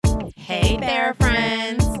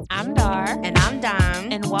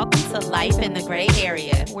welcome to Life in the Gray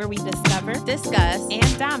Area, where we discover, discuss,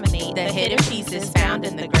 and dominate the hidden pieces found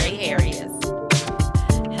in the gray areas.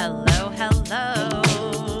 Hello, hello.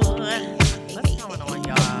 What's going on,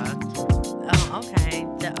 y'all? Oh, okay.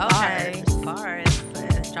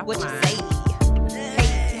 Bars. Drop What mine. you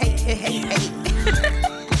say? Hey.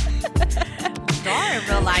 Dara in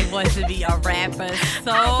real life wants to be a rapper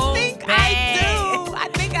so bad. I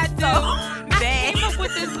think I do. I came up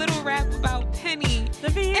with this little rap about Penny.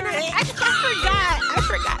 And I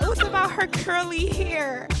forgot. It was about her curly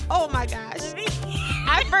hair. Oh my gosh.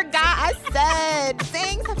 I forgot I said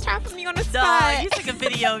things. I'm trying to put me on the spot. You took a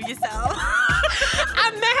video of yourself.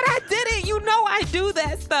 I'm mad I did it. You know I do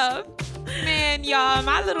that stuff. Man, y'all,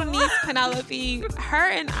 my little niece Penelope, her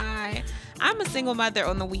and I'm a single mother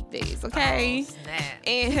on the weekdays, okay? Oh, snap.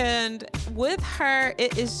 And with her,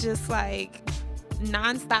 it is just like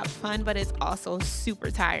nonstop fun, but it's also super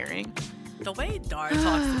tiring. The way Dara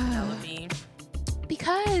talks to Penelope,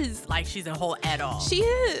 Because like she's a whole adult. she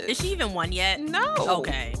is. Is she even one yet? No.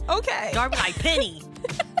 Okay. Dara be like, Penny,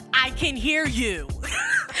 I can hear you.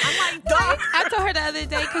 I'm like, Dara. I told her the other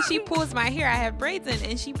day because she pulls my hair. I have braids in,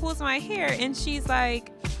 and she pulls my hair, and she's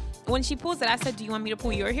like, when she pulls it, I said, do you want me to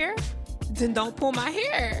pull your hair? Then don't pull my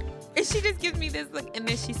hair. And she just gives me this look, and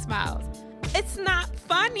then she smiles. It's not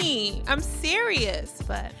funny. I'm serious,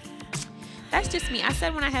 but that's just me. I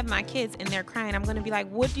said when I have my kids and they're crying, I'm going to be like,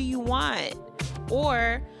 what do you want?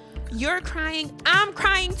 Or you're crying, I'm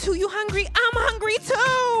crying too. You hungry? I'm hungry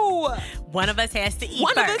too. One of us has to eat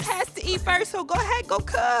One first. of us has to eat first, so go ahead, go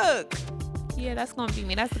cook. Yeah, that's going to be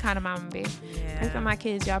me. That's the kind of mom I'm be. Yeah. Pray for my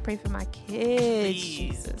kids, y'all. Pray for my kids.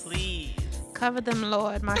 Jesus. Please. Cover them,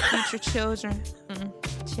 Lord, my future children.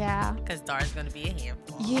 Child. Because Dara's going to be a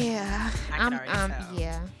handful. Yeah. I can already tell.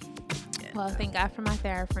 Yeah. Well, thank God for my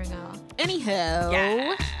therapy, y'all. Anyhow,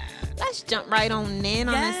 Yeah. let's jump right on in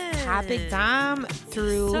on this topic. Dom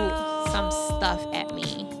threw some stuff at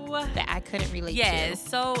me that I couldn't relate to.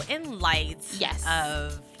 So in light Yes.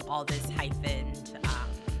 of all this hyphened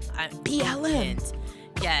BLM. movement,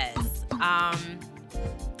 yes.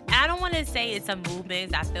 I don't want to say it's a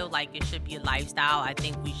movement. I feel like it should be a lifestyle. I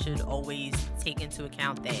think we should always take into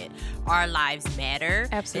account that our lives matter.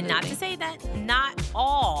 Absolutely. And not to say that not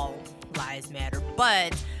all lives matter,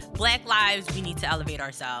 but Black lives, we need to elevate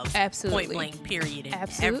ourselves. Absolutely. Point blank, period. In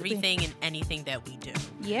Absolutely. everything and anything that we do.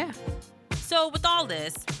 Yeah. So with all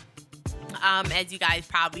this, as you guys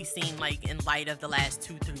probably seen, like in light of the last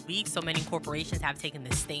 2-3 weeks, so many corporations have taken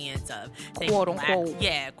the stance of saying Quote unquote.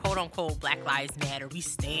 quote unquote, Black Lives Matter. We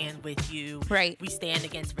stand with you. Right. We stand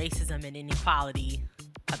against racism and inequality.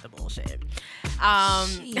 Cut the bullshit.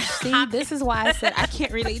 Jeez, see, this is why I said I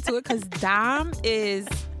can't relate to it, because Dom is,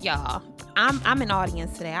 y'all, I'm an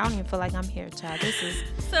audience today. I don't even feel like I'm here, child. This is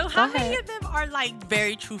So how Go many ahead. of them are like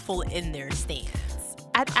very truthful in their stance?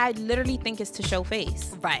 I literally think it's to show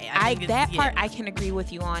face. Right. I think that it's- part yeah. I can agree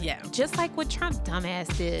with you on. Yeah. Just like what Trump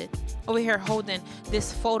dumbass did over here holding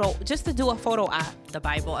this photo just to do a photo op, The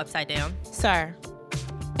Bible upside down. sir.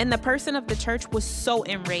 And the person of the church was so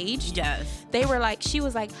enraged. Yes. They were like, she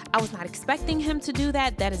was like, I was not expecting him to do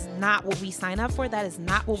that. That is not what we sign up for. That is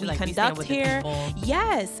not what She's we like, we stand conduct with the here. people.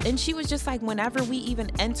 Yes. And she was just like, whenever we even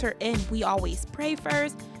enter in, we always pray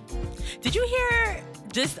first. Did you hear?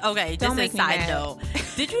 Just Don't a make me side mad. note.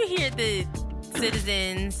 Did you hear the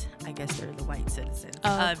citizens? I guess they're the white citizens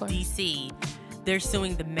Of of course. DC. They're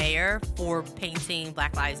suing the mayor for painting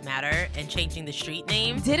Black Lives Matter and changing the street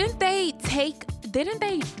name. Didn't they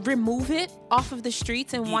remove it off of the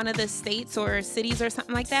streets in one of the states or cities or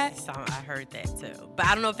something like that? So I heard that too, but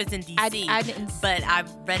I don't know if it's in DC. I didn't. But I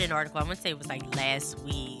read an article. I want to say it was like last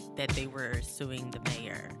week that they were suing the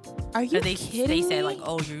mayor. Are you They kidding said me? like,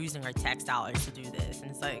 "Oh, you're using our tax dollars to do this," and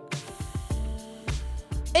it's like,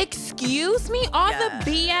 Excuse me, all Yes.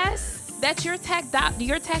 the BS that your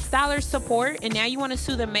tax dollars support, and now you want to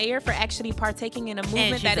sue the mayor for actually partaking in a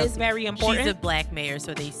movement that is very important. She's a black mayor,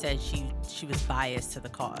 so they said she was biased to the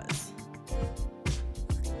cause.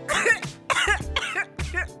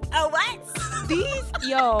 Oh, what?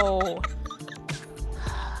 Yo.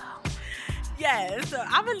 Yeah, so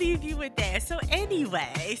I'm gonna leave you with that. So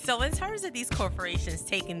anyway, so in terms of these corporations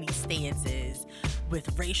taking these stances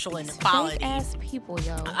with racial inequality, Fake ass people,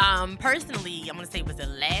 yo. personally, I'm gonna say, was it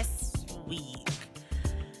last week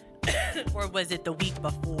or was it the week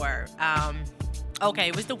before? Okay,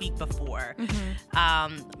 it was the week before.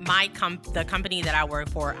 The company that I work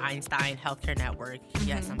for, Einstein Healthcare Network.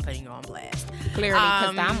 Yes, I'm putting you on blast. Clearly,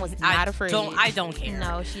 because Dom was not afraid. I don't care.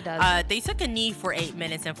 No, she doesn't. They took a knee for 8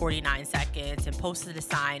 minutes and 49 seconds and posted a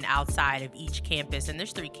sign outside of each campus, and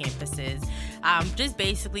there's 3 campuses, just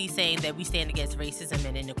basically saying that we stand against racism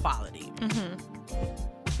and inequality.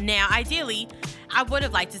 Now, ideally, I would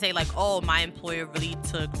have liked to say, like, oh, my employer really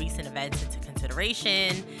took recent events into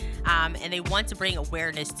consideration, and they want to bring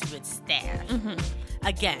awareness to its staff.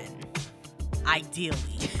 Again,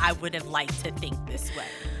 ideally, I would have liked to think this way.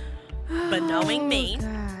 But knowing me,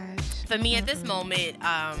 for me at this moment,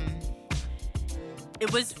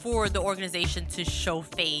 it was for the organization to show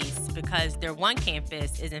face because their one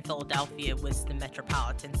campus is in Philadelphia, which is the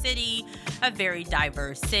metropolitan city, a very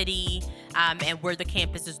diverse city, and where the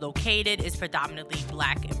campus is located is predominantly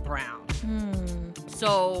Black and brown.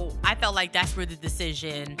 So I felt like that's where the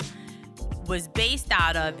decision was based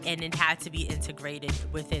out of, and it had to be integrated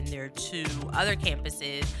within their 2 other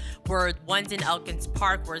campuses, where one's in Elkins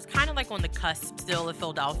Park, where it's kind of like on the cusp still of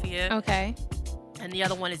Philadelphia. Okay. And the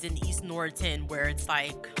other one is in East Norriton, where it's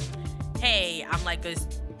like, hey, I'm like a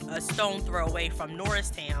stone throw away from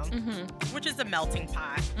Norristown, which is a melting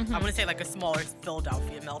pot. I'm going to say like a smaller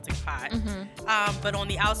Philadelphia melting pot. But on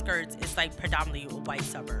the outskirts, it's like predominantly a white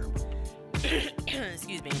suburb.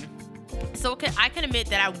 Excuse me. So I can admit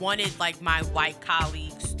that I wanted like my white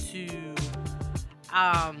colleagues to,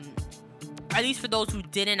 at least for those who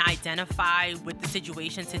didn't identify with the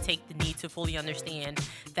situation, to take the need to fully understand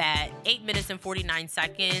that 8 minutes and 49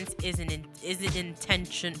 seconds is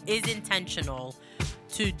intentional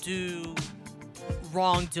to do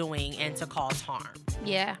wrongdoing and to cause harm.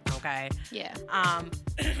 Yeah. Okay. Yeah.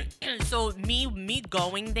 So me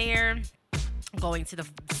going there, going to the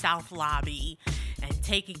South Lobby and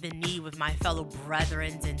taking the knee with my fellow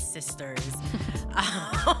brethren and sisters,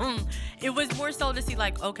 it was more so to see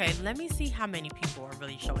like, okay, let me see how many people are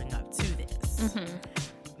really showing up to this.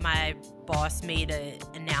 My boss made an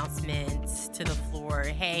announcement to the floor,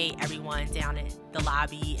 hey, everyone down at the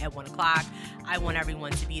lobby at 1 o'clock, I want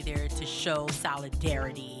everyone to be there to show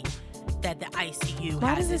solidarity that the ICU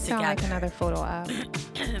Why has does it it sound together. like another photo op?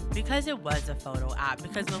 Because it was a photo op.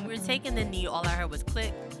 Because when we were taking the knee, all I heard was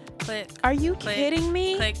click, click. Are you click, kidding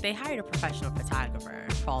me? Click. They hired a professional photographer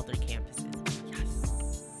for all their campuses. Yes.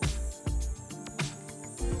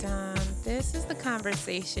 Dom, this is the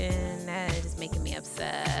conversation that is making me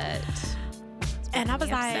upset. And I was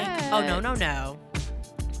like, upset. oh, no.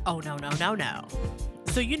 Oh, no.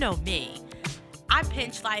 So you know me. I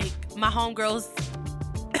pinched like my homegirls.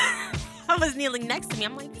 I was kneeling next to me.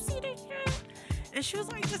 I'm like, you see this shit? And she was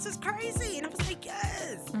like, this is crazy. And I was like,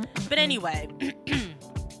 yes. But anyway,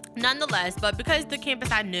 nonetheless, but because the campus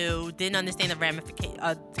I knew didn't understand the ramifications,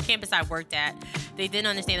 the campus I worked at, they didn't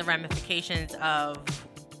understand the ramifications of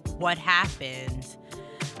what happened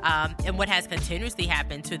and what has continuously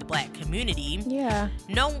happened to the Black community. Yeah.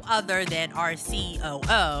 No other than our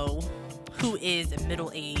COO, who is a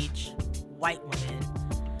middle-aged white woman,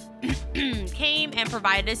 came and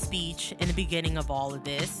provided a speech in the beginning of all of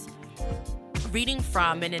this, reading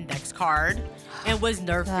from an index card, and was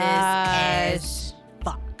nervous as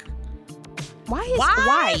fuck.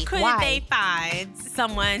 Why couldn't they find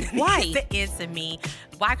someone to answer me?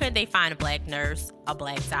 Why couldn't they find a Black nurse, a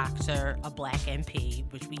Black doctor, a Black MP,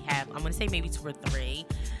 which we have, I'm going to say maybe 2 or 3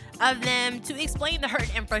 of them, to explain the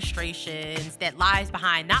hurt and frustrations that lies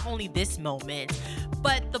behind not only this moment,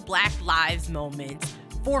 but the Black Lives moment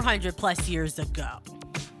 400 plus years ago.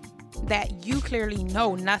 That you clearly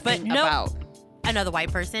know nothing But no, about. Another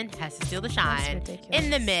white person has to steal the shine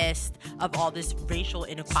in the midst of all this racial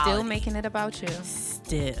inequality. Still making it about you.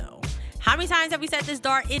 Still. How many times have we said this,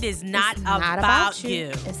 Dar? It is not about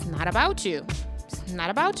you. It's not about you. It's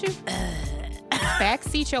not about you.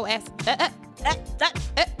 Backseat your ass.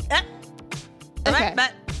 Okay.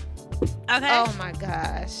 Okay. Oh my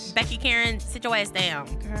gosh. Becky Karen, sit your ass down.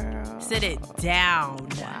 Girl. Sit it down.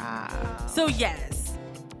 Wow. So yes.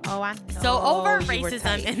 Oh, I know. So over you were racism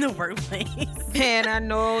tight. in the workplace. Man, I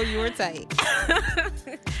know you were tight.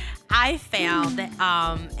 I found that,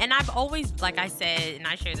 and I've always, like I said, and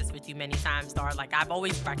I share this with you many times, Dar, like I've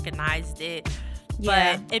always recognized it,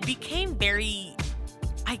 Yeah. but it became very,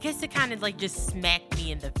 I guess it kind of like just smacked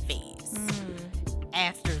me in the face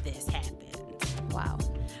after this happened. Wow.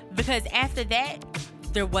 Because after that,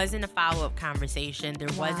 there wasn't a follow-up conversation. There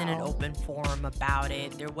wasn't an Wow. open forum about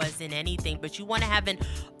it. There wasn't anything. But you want to have an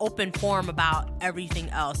open forum about everything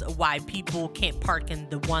else. Why people can't park in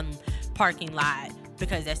the one parking lot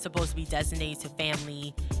because that's supposed to be designated to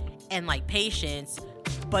family and like patients.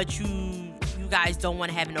 But you you guys don't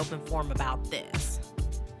want to have an open forum about this.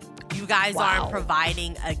 You guys Wow. aren't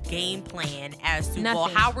providing a game plan as to well,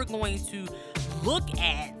 Nothing. how we're going to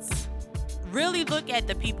really look at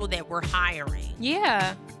the people that we're hiring.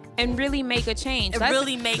 Yeah. And really make a change.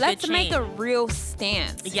 Let's make a real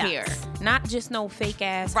stance Yes. here. Not just no fake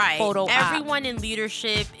ass Right. photo op. Everyone in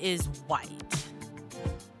leadership is white.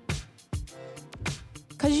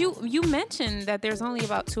 Because you mentioned that there's only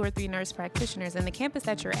about 2 or 3 nurse practitioners, and the campus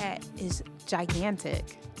that you're at is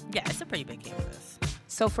gigantic. Yeah, it's a pretty big campus.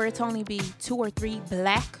 So for it to only be 2 or 3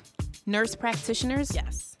 black nurse practitioners,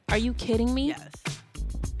 Yes. are you kidding me? Yes.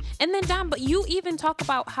 And then Dom, but you even talk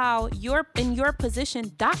about how in your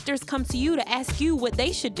position, doctors come to you to ask you what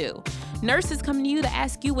they should do. Nurses come to you to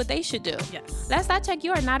ask you what they should do. Yes. Last I checked,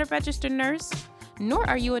 you are not a registered nurse, nor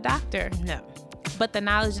are you a doctor. No. But the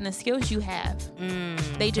knowledge and the skills you have,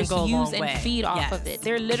 they just go a use long and way. feed off Yes. of it.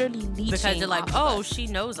 They're literally leeching Because they're like, off of oh, us. she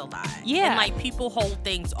knows a lot. Yeah. And like people hold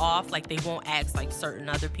things off, like they won't ask like certain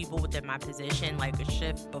other people within my position, like a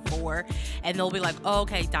shift before. And they'll be like, oh,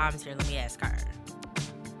 okay, Dom's here, let me ask her.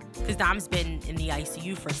 Because Dom's been in the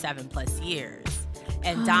ICU for 7+ years.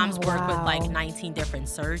 And Dom's worked with like wow. 19 different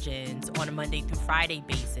surgeons on a Monday through Friday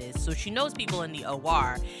basis. So she knows people in the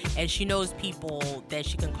OR and she knows people that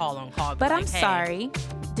she can call on call. But like, I'm hey. sorry.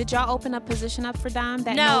 Did y'all open a position up for Dom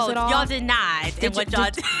that knows No, it all? y'all did not. Did And what y-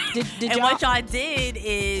 y'all did and y'all- what y'all did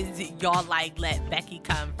is y'all like let Becky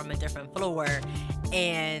come from a different floor,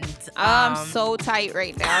 and I'm so tight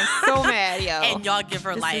right now. I'm so mad, yo. and y'all give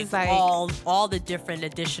her This like, is like- all the different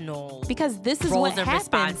additional because this is roles what and happens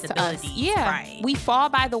to us. responsibilities. Yeah, Right. we fall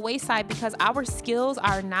by the wayside because our skills,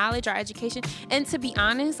 our knowledge, our education, and to be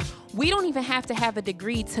honest, we don't even have to have a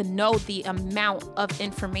degree to know the amount of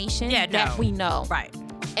information that no. we know, Right,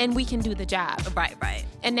 and we can do the job. right.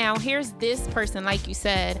 And now here's this person, like you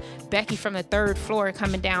said, Becky from the 3rd floor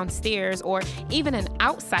coming downstairs, or even an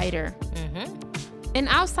outsider. An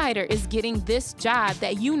outsider is getting this job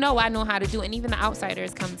that I know how to do, and even the outsider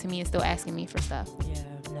is coming to me and still asking me for stuff. Yeah,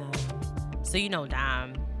 no. So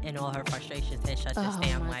Dom and all her frustrations had shut this Oh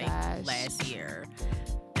down my like gosh. last year,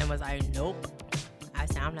 and was like, nope. I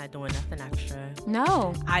said, I'm not doing nothing extra.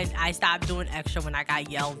 No. I stopped doing extra when I got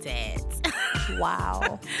yelled at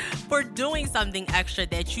Wow. for doing something extra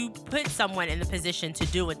that you put someone in the position to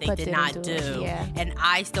do what they But did didn't not do it, do. yeah. And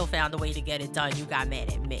I still found a way to get it done. You got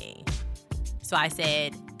mad at me. So I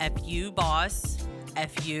said, F you, boss.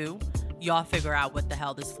 F you. Y'all figure out what the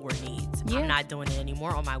hell this floor needs. Yeah. I'm not doing it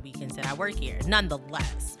anymore on my weekends that I work here.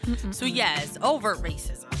 Nonetheless. So yes, overt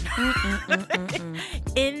racism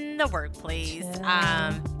in the workplace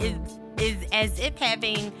is as if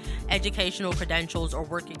having educational credentials or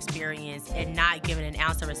work experience and not given an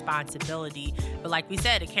ounce of responsibility. But like we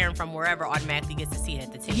said, a Karen from wherever automatically gets a seat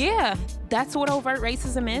at the table. Yeah, that's what overt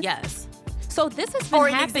racism is. Yes. So this has been Or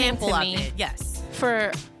an happening example to of me it. Yes.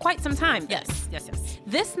 for quite some time. Yes.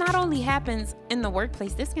 This not only happens in the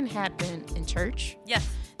workplace, this can happen in church. Yes.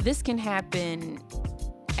 This can happen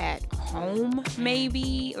at home,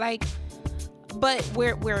 maybe. But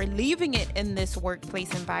we're leaving it in this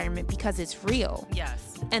workplace environment because it's real.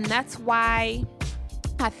 Yes. And that's why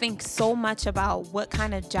I think so much about what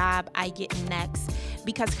kind of job I get next,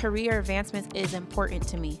 because career advancements is important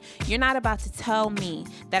to me. You're not about to tell me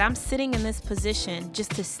that I'm sitting in this position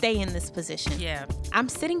just to stay in this position. Yeah. I'm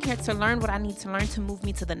sitting here to learn what I need to learn to move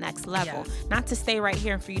me to the next level, not to stay right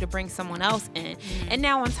here and for you to bring someone else in. And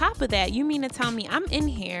now on top of that, you mean to tell me I'm in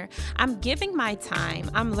here, I'm giving my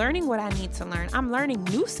time, I'm learning what I need to learn, I'm learning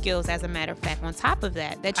new skills, as a matter of fact, on top of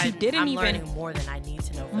that you didn't I'm even... learning more than I need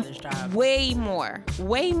to know for this job. Way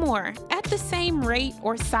more at the same rate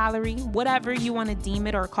or salary, whatever you want to deem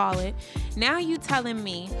it or call it. Now you telling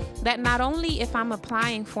me that not only if I'm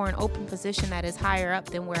applying for an open position that is higher up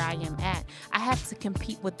than where I am at, I have to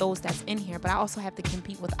compete with those that's in here, but I also have to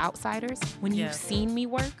compete with outsiders when you've seen me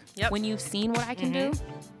work, when you've seen what I can do.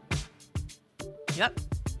 Yep.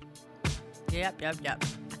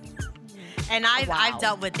 And I've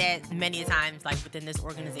dealt with that many times, like within this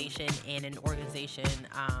organization and an organization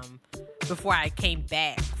before I came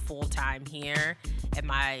back full time here at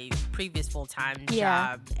my previous full time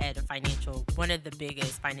job at one of the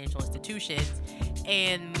biggest financial institutions.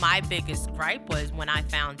 And my biggest gripe was when I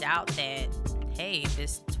found out that, hey,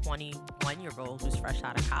 this 21-year-old who's fresh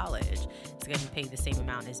out of college is getting paid the same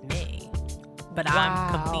amount as me. But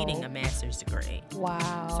I'm completing a master's degree.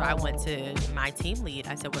 Wow. So I went to my team lead.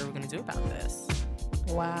 I said, what are we going to do about this?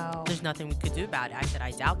 Wow. There's nothing we could do about it. I said,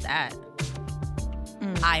 I doubt that.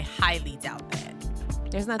 I highly doubt that.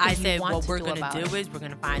 There's nothing I said, you want what to we're do going about to do it. is we're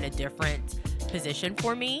going to find a different position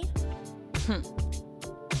for me.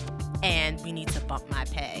 and we need to bump my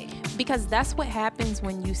pay. Because that's what happens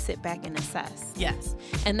when you sit back and assess. Yes.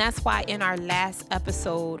 And that's why in our last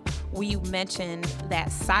episode, we mentioned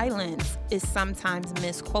that silence is sometimes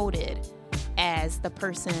misquoted as the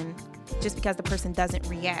person, just because the person doesn't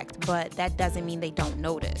react, but that doesn't mean they don't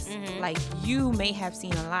notice. Like, you may have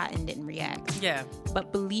seen a lot and didn't react. Yeah.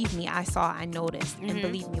 But believe me, I noticed. And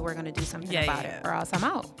believe me, we're going to do something about it, or else I'm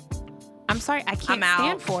out. I'm sorry, I can't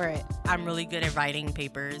stand for it. I'm really good at writing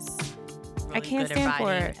papers. Really I can't good stand at for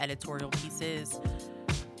writing it. editorial pieces.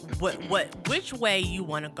 Which way you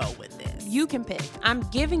want to go with this? You can pick. I'm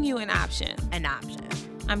giving you an option. An option.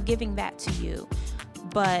 I'm giving that to you.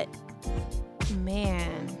 But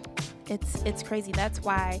man, it's crazy. That's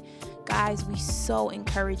why, guys, we so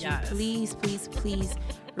encourage you. Please, please, please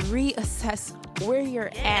reassess where you're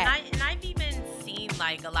at. And I've even seen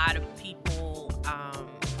like a lot of people,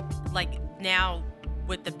 like now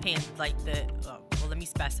with the let me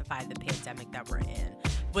specify the pandemic that we're in.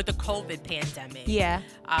 With the COVID pandemic,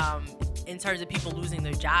 in terms of people losing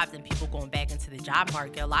their jobs and people going back into the job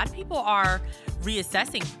market, a lot of people are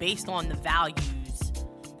reassessing based on the values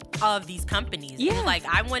of these companies. Yeah. Like,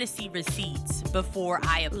 I want to see receipts before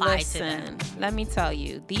I apply to them. Let me tell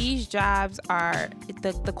you, these jobs are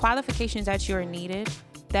the qualifications that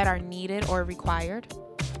are needed or required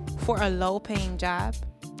for a low-paying job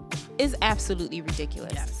is absolutely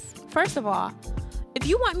ridiculous. Yes. First of all, if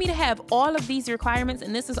you want me to have all of these requirements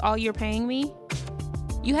and this is all you're paying me,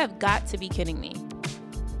 you have got to be kidding me.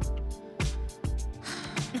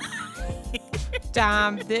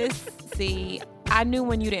 Dom, I knew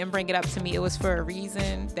when you didn't bring it up to me, it was for a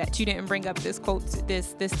reason that you didn't bring up this quote,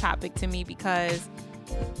 this topic to me, because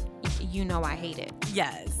you know I hate it.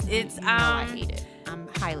 Yes. It's I hate it. I'm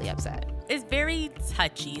highly upset. It's very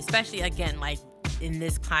touchy, especially again, like in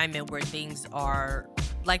this climate where things are,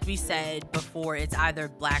 like we said before, it's either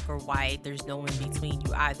black or white. There's no in between.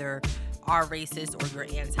 You either are racist or you're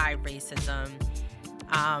anti-racism.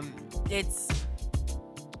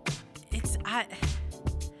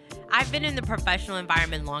 I've been in the professional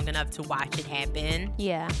environment long enough to watch it happen.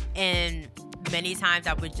 Yeah. And many times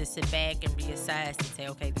I would just sit back and reassess and say,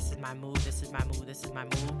 okay, this is my move, this is my move, this is my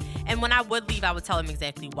move. And when I would leave, I would tell them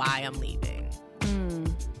exactly why I'm leaving.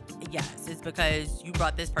 Yes, it's because you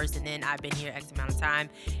brought this person in, I've been here X amount of time,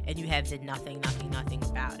 and you have did nothing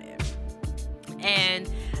about it. And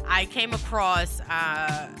I came across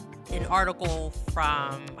an article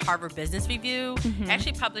from Harvard Business Review,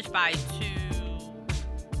 actually published by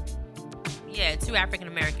two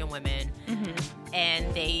African-American women.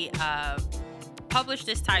 And they published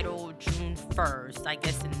this title June 1st, I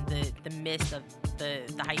guess in the midst of the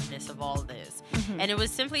hypeness of all of this. And it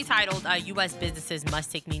was simply titled, U.S. Businesses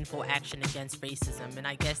Must Take Meaningful Action Against Racism. And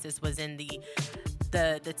I guess this was in the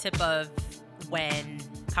tip of when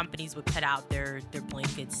companies would put out their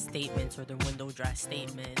blanket statements or their window dress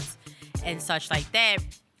statements and such like that.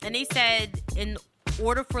 And they said in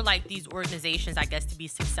order for like these organizations, I guess, to be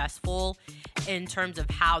successful in terms of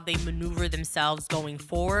how they maneuver themselves going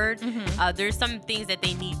forward, there's some things that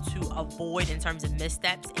they need to avoid in terms of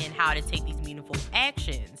missteps and how to take these meaningful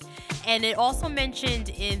actions. And it also mentioned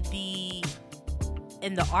in the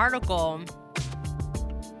article,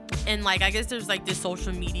 and like I guess there's like this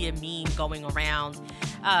social media meme going around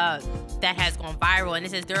that has gone viral, and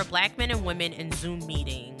it says there are black men and women in Zoom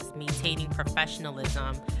meetings maintaining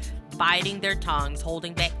professionalism, biting their tongues,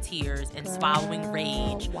 holding back tears, and swallowing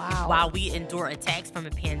rage while we endure attacks from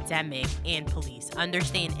a pandemic and police.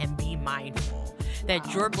 Understand and be mindful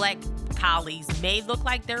that your black colleagues may look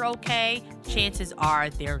like they're okay. Chances are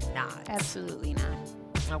they're not. Absolutely not.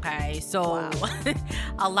 Okay, so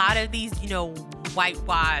a lot of these,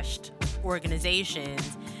 whitewashed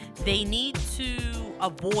organizations, they need to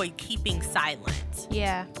avoid keeping silent.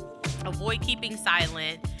 Yeah. Avoid keeping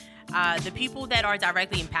silent. The people that are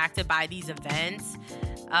directly impacted by these events,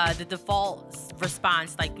 the default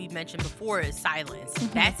response, like we mentioned before, is silence.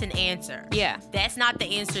 That's an answer. Yeah. That's not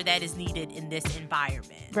the answer that is needed in this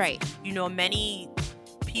environment. Right. Many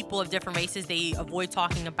people of different races, they avoid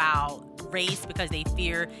talking about race because they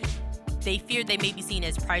fear they may be seen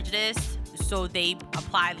as prejudiced, so they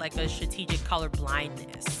apply like a strategic color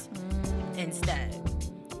blindness instead.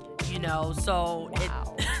 So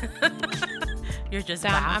you're just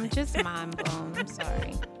I'm just mind blown. I'm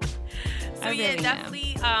sorry. So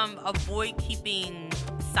definitely avoid keeping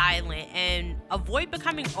silent and avoid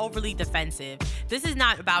becoming overly defensive. This is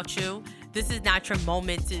not about you. This is not your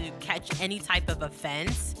moment to catch any type of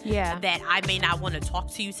offense. Yeah. That I may not want to talk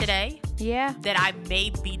to you today. Yeah. That I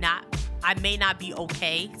may not be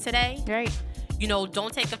okay today. Right.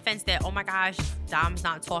 don't take offense that, oh my gosh, Dom's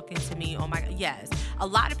not talking to me. Oh my God. Yes. A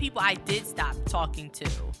lot of people I did stop talking to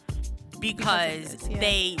because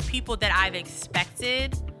people that I've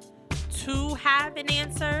expected to have an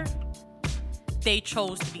answer, they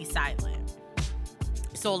chose to be silent.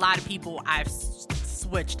 So a lot of people I've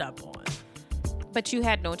switched up on. But you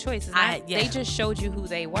had no choice. They just showed you who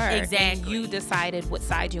they were. Exactly. And you decided what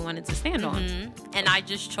side you wanted to stand on. And I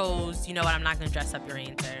just chose, you know what, I'm not going to dress up your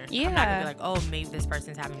answer. Yeah. I'm not going to be like, oh, maybe this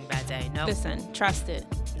person's having a bad day. No. Listen, trust it.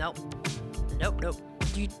 Nope.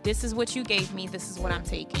 This is what you gave me. This is what I'm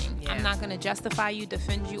taking. Yeah. I'm not going to justify you,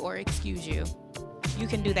 defend you, or excuse you. You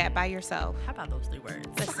can do that by yourself. How about those 3 words?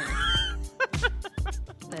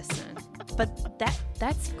 Listen. But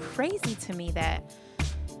that's crazy to me that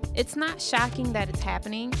it's not shocking that it's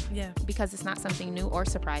happening. Yeah. Because it's not something new or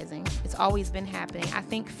surprising. It's always been happening. I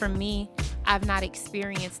think for me, I've not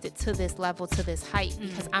experienced it to this level, to this height,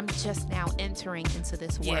 because I'm just now entering into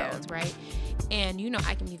this world, right? And,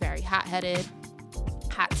 I can be very hot-headed,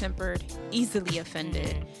 hot-tempered, easily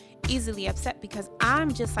offended, easily upset, because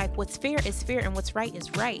I'm just like, what's fair is fair and what's right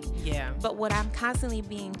is right. Yeah. But what I'm constantly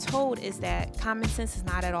being told is that common sense is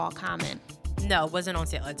not at all common. No, it wasn't on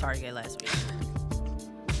sale at Target last week.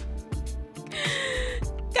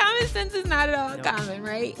 Common sense is not at all common,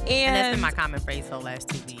 right? And that's been my common phrase for the last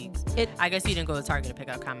 2 weeks. I guess you didn't go to Target to pick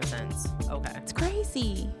up common sense. Okay. It's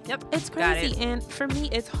crazy. Yep. It's crazy. And for me,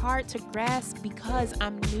 it's hard to grasp because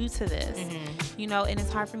I'm new to this. And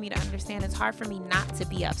it's hard for me to understand. It's hard for me not to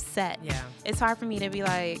be upset. Yeah. It's hard for me to be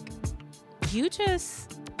like, you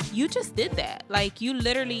just did that. Like, you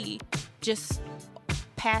literally just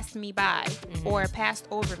passed me by or passed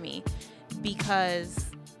over me because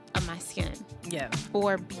of my skin. Yeah.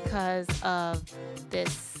 Or because of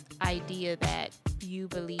this idea that you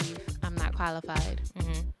believe I'm not qualified.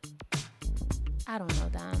 I don't know,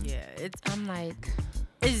 Dom. Yeah, I'm like,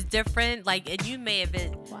 it's different. Like, and you may have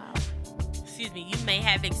been. Wow. Excuse me. You may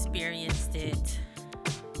have experienced it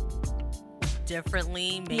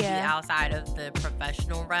differently, maybe outside of the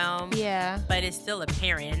professional realm. Yeah. But it's still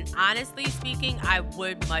apparent. Honestly speaking, I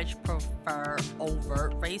would much prefer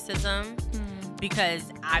overt racism.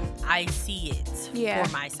 Because I see it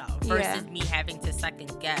for myself versus me having to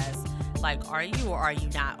second guess, like, are you or are you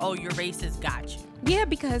not? Oh, your racist got you. Yeah,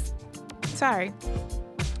 because, I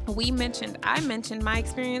mentioned my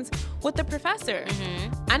experience with the professor.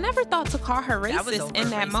 I never thought to call her racist in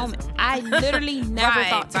that moment. I literally never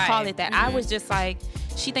thought to call it that. I was just like,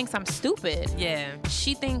 she thinks I'm stupid. Yeah.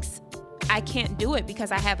 She thinks I can't do it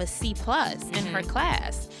because I have a C+ in her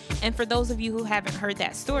class. And for those of you who haven't heard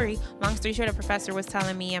that story, long story short, a professor was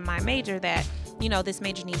telling me in my major that, this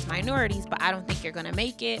major needs minorities, but I don't think you're going to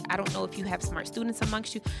make it. I don't know if you have smart students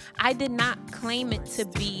amongst you. I did not claim it to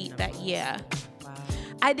be that. Yeah. Wow.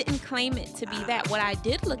 I didn't claim it to be that. What I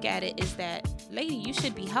did look at it is that, lady, you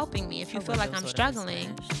should be helping me if you feel like I'm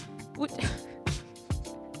struggling.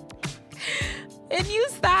 And you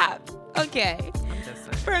stop. Okay.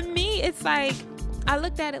 For me, it's like, I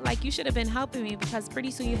looked at it like you should have been helping me because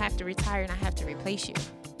pretty soon you have to retire and I have to replace you.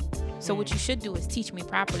 So what you should do is teach me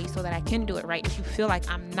properly so that I can do it right if you feel like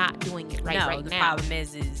I'm not doing it right now. No, the problem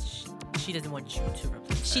is she doesn't want you to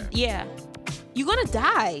replace her. Yeah. You're going to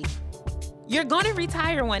die. You're going to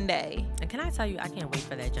retire one day. And can I tell you, I can't wait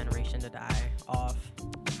for that generation to die off.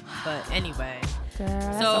 But anyway. Girl,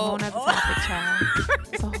 that's a whole nother topic, child.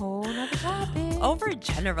 It's a whole nother topic.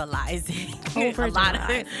 Overgeneralizing. A lot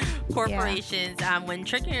of corporations, when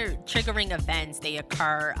triggering events, they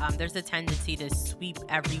occur, there's a tendency to sweep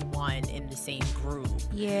everyone in the same group.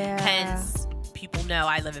 Yeah. Hence, people know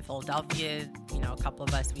I live in Philadelphia. A couple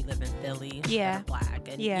of us, we live in Philly. Yeah. We're Black.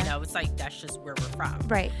 And, it's like, that's just where we're from.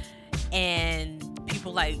 Right. And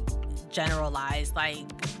people generalize. Like,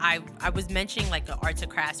 I was mentioning like an arts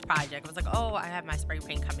and crafts project. I was like, oh, I have my spray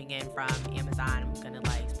paint coming in from Amazon. I'm gonna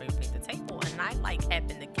spray paint the table, and I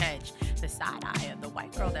happened to catch the side eye of the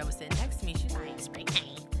white girl that was sitting next to me. She's like, spray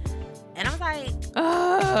paint, and I was like,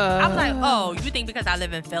 oh, you think because I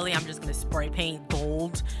live in Philly, I'm just gonna spray paint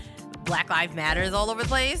gold, Black Lives Matters all over the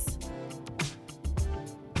place?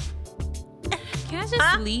 Can I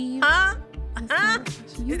just leave? Is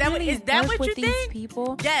that what you think?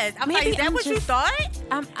 People? Yes. I'm Maybe like, is that what you thought?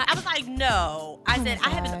 I was like, no. I said, I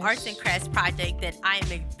have an arts and crafts project that I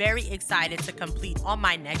am very excited to complete on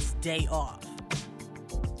my next day off.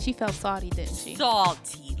 She felt salty, didn't she?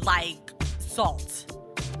 Salty, like salt.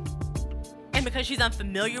 And because she's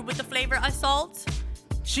unfamiliar with the flavor of salt,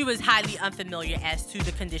 she was highly unfamiliar as to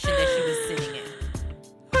the condition that she was sitting in.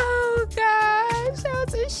 Oh, gosh. That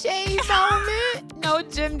was a shade moment. No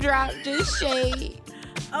gym drop, just shade.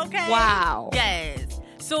 Okay. Wow. Yes.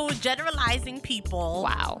 So generalizing people,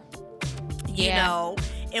 Wow. you know,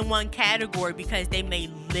 in one category because they may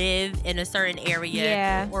live in a certain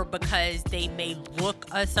area or because they may look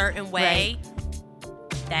a certain way,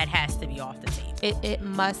 that has to be off the table. It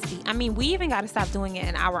must be. I mean, we even got to stop doing it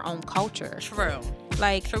in our own culture. True.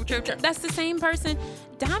 Like, true. That's the same person.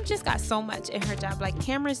 Dom just got so much in her job. Like,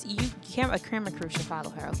 camera crew should follow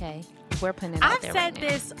her, okay? We're putting it out there right now. I've said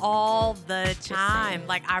this all the time.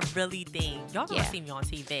 Like, I really think y'all gonna see me on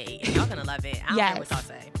TV and y'all gonna love it. I don't care what y'all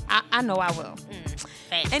say. I know I will.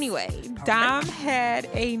 Anyway, Dom had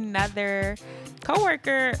another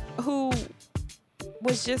coworker who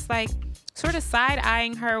was just like sort of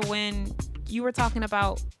side-eyeing her when you were talking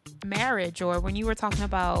about marriage, or when you were talking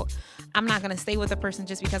about, I'm not going to stay with a person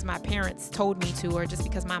just because my parents told me to, or just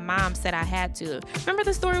because my mom said I had to. Remember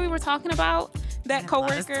the story we were talking about? That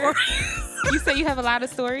coworker? You say you have a lot of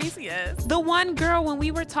stories? Yes. The one girl, when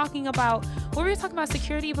we were talking about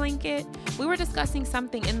security blanket, we were discussing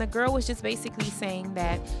something, and the girl was just basically saying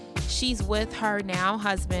that she's with her now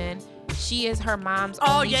husband. She is her mom's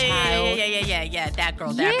only child. Yeah. That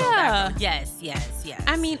girl. Yes.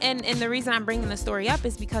 I mean, and the reason I'm bringing the story up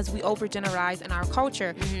is because we overgeneralize in our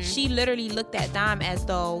culture. Mm-hmm. She literally looked at Dom as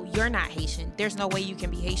though you're not Haitian. There's no way you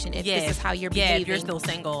can be Haitian if this is how you're behaving. Yeah, if you're still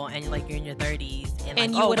single and like you're in your 30s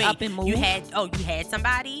and you would up and move. You had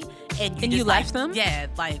somebody and you left them. Yeah,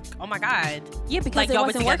 like oh my god. Yeah, because like it y'all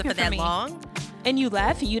wasn't were together working for that me. long. And you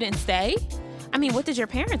left. You didn't stay. I mean, what did your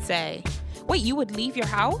parents say? Wait, you would leave your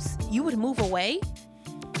house? You would move away?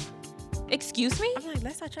 Excuse me? I'm like,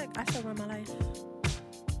 last I checked, I still run my life.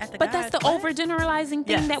 But that's the overgeneralizing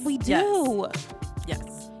thing that we do. Yes.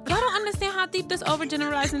 Y'all don't understand how deep this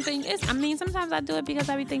overgeneralizing thing is. I mean, sometimes I do it because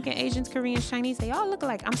I be thinking Asians, Koreans, Chinese, they all look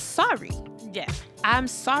alike. I'm sorry. Yeah. I'm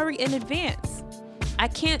sorry in advance. I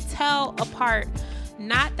can't tell apart.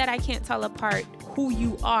 Not that I can't tell apart who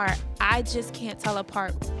you are. I just can't tell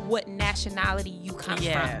apart what nationality you come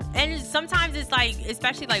from. And sometimes it's like,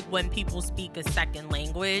 especially like when people speak a second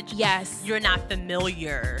language. Yes. You're not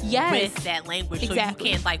familiar with that language. Exactly. So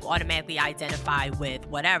you can't like automatically identify with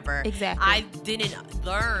whatever. Exactly. I didn't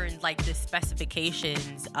learn like the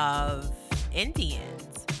specifications of Indians.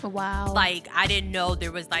 Wow. Like, I didn't know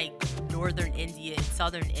there was like Northern Indian,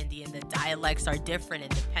 Southern Indian. The dialects are different,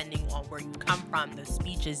 and depending on where you come from, the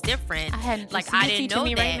speech is different. I didn't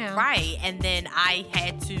know that. Right. And then I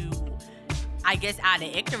had to, I guess out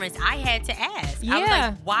of ignorance, I had to ask. Yeah. I was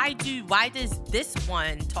like, why does this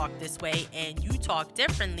one talk this way and you talk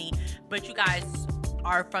differently, but you guys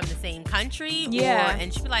are from the same country? Yeah.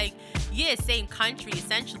 And she'd be like, yeah, same country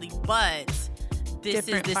essentially, but this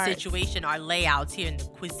different is the parts. situation, our layouts here, and the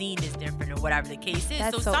cuisine is different, or whatever the case is.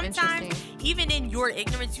 That's so sometimes, even in your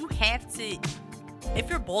ignorance, you have to, if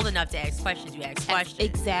you're bold enough to ask questions, you ask questions.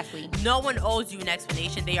 Exactly. No one owes you an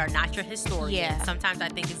explanation. They are not your historian. Yeah. Sometimes I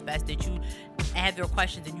think it's best that you have your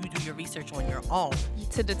questions and you do your research on your own.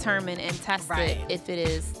 To determine and test it if it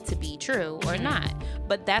is to be true or not.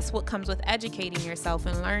 But that's what comes with educating yourself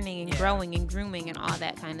and learning and growing and grooming and all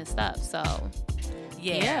that kind of stuff. So,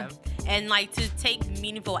 yeah. And like to take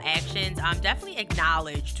meaningful actions, definitely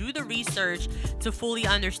acknowledge, do the research to fully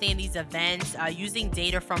understand these events, using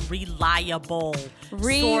data from reliable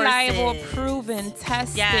sources. Proven,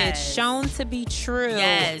 tested, shown to be true.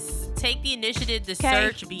 Yes. Take the initiative to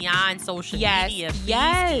search beyond social media.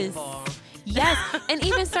 People. Yes. And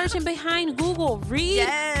even searching behind Google. Read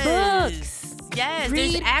books. Yes,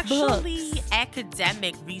 Read there's actually books.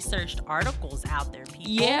 Academic researched articles out there,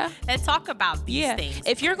 people, that talk about these things.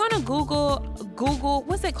 If you're going to Google,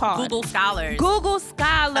 what's it called? Google Scholars. Google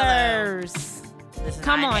Scholars.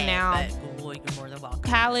 Come on now. But Google, you're more than welcome.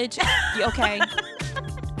 College. Okay.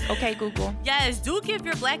 Okay, Google. Yes, do give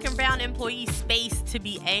your Black and brown employees space to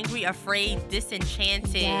be angry, afraid,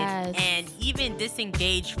 disenchanted, and even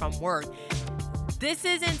disengaged from work. This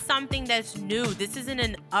isn't something that's new. This isn't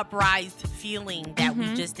an uprised feeling that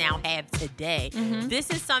we just now have today.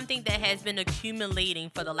 This is something that has been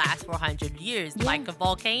accumulating for the last 400 years, like a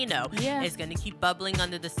volcano. It's going to keep bubbling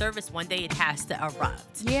under the surface. One day it has to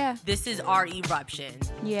erupt. This is our eruption.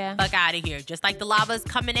 Fuck out of here. Just like the lava's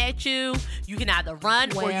coming at you, you can either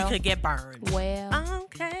run or you could get burned.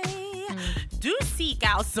 Okay. Do seek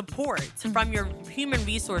out support from your human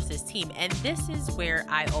resources team. And this is where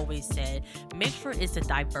I always said, make sure it's a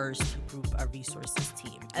diverse group of resources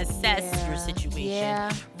team. Assess your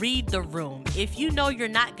situation. Read the room. If you know you're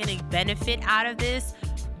not going to benefit out of this,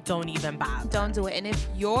 don't even bother. Don't do it. And if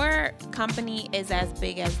your company is as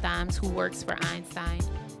big as Dom's, who works for Einstein,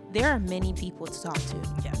 there are many people to talk to.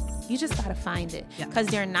 You just got to find it. Because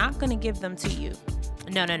they're not going to give them to you.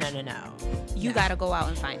 No. You got to go out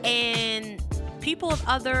and find it. And people of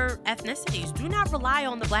other ethnicities. Do not rely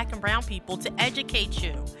on the black and brown people to educate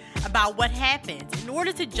you about what happens in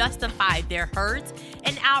order to justify their hurt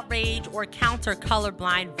and outrage or counter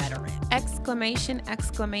colorblind veterans. Exclamation,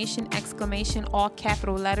 exclamation, exclamation, all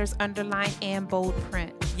capital letters, underline, and bold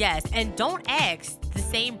print. Yes, and don't ask the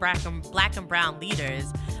same black and brown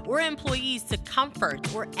leaders or employees to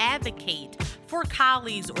comfort or advocate for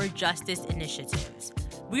colleagues or justice initiatives.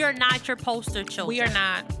 We are not your poster children. We are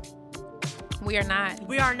not. We are not.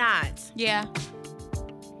 We are not. Yeah.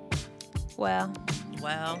 Well,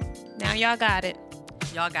 now y'all got it.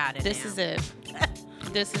 Y'all got it. This is it.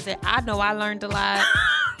 This is it. I know I learned a lot.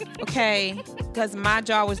 Okay, because my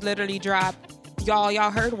jaw was literally dropped. Y'all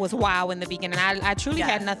heard was wow in the beginning. I truly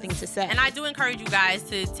had nothing to say. And I do encourage you guys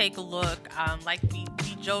to take a look. Like we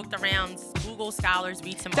joked around, Google Scholars,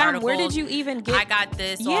 read some articles. Where did you even get? I got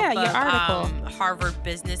this off your of article. Harvard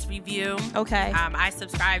Business Review. Okay. I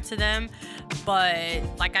subscribe to them. But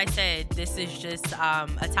like I said, this is just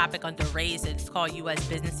a topic under race. It's called U.S.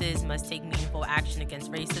 Businesses Must Take Meaningful Action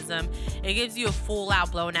Against Racism. It gives you a full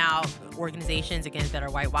out, blown out organizations against that are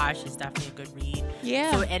whitewashed. It's definitely a good read.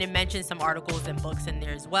 Yeah. So, and it mentions some articles and books in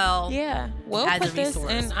there as well. Yeah. We'll put this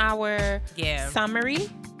in our summary.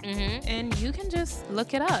 Mm-hmm. And you can just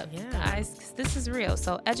look it up, guys, 'cause this is real.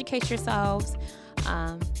 So educate yourselves.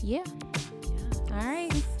 All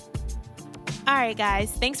right,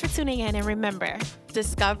 guys. Thanks for tuning in. And remember,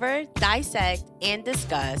 discover, dissect, and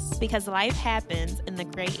discuss. Because life happens in the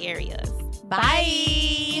gray areas.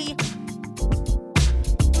 Bye.